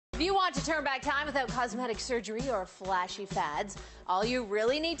If you want to turn back time without cosmetic surgery or flashy fads, all you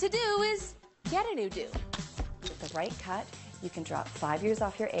really need to do is get a new do. With the right cut, you can drop 5 years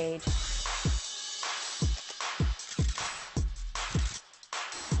off your age.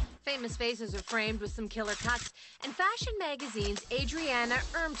 Famous faces are framed with some killer cuts, and fashion magazine's Adriana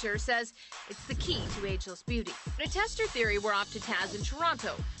Ermter says it's the key to ageless beauty. In a tester theory, we're off to Taz in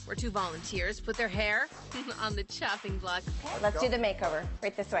Toronto, where 2 volunteers put their hair on the chopping block. Let's do the makeover.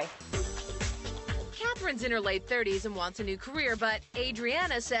 Right this way. Catherine's in her late 30s and wants a new career, but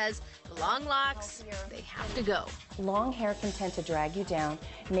Adriana says the long locks, they have to go. Long hair can tend to drag you down,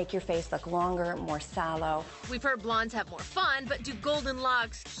 make your face look longer, more sallow. We've heard blondes have more fun, but do golden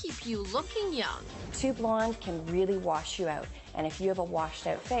locks keep you looking young? Too blonde can really wash you out, and if you have a washed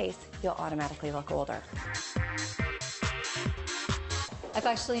out face, you'll automatically look older. I've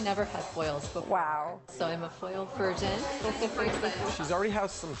actually never had foils before. Wow. So I'm a foil virgin. She's already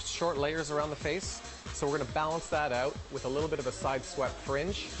has some short layers around the face, so we're going to balance that out with a little bit of a side swept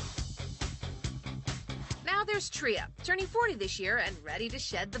fringe. Now there's Tria, turning 40 this year and ready to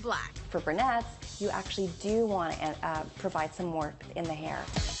shed the black. For brunettes, you actually do want to provide some warmth in the hair.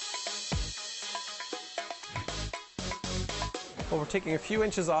 Well, we're taking a few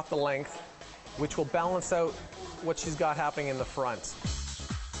inches off the length, which will balance out what she's got happening in the front.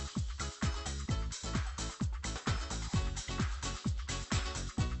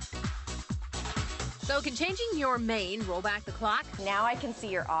 So can changing your mane roll back the clock? Now I can see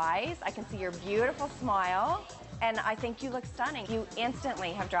your eyes, I can see your beautiful smile, and I think you look stunning. You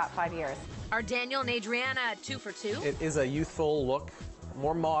instantly have dropped 5 years. Are Daniel and Adriana 2 for 2? It is a youthful look,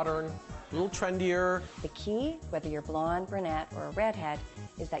 more modern, a little trendier. The key, whether you're blonde, brunette, or a redhead,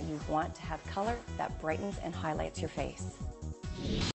 is that you want to have color that brightens and highlights your face.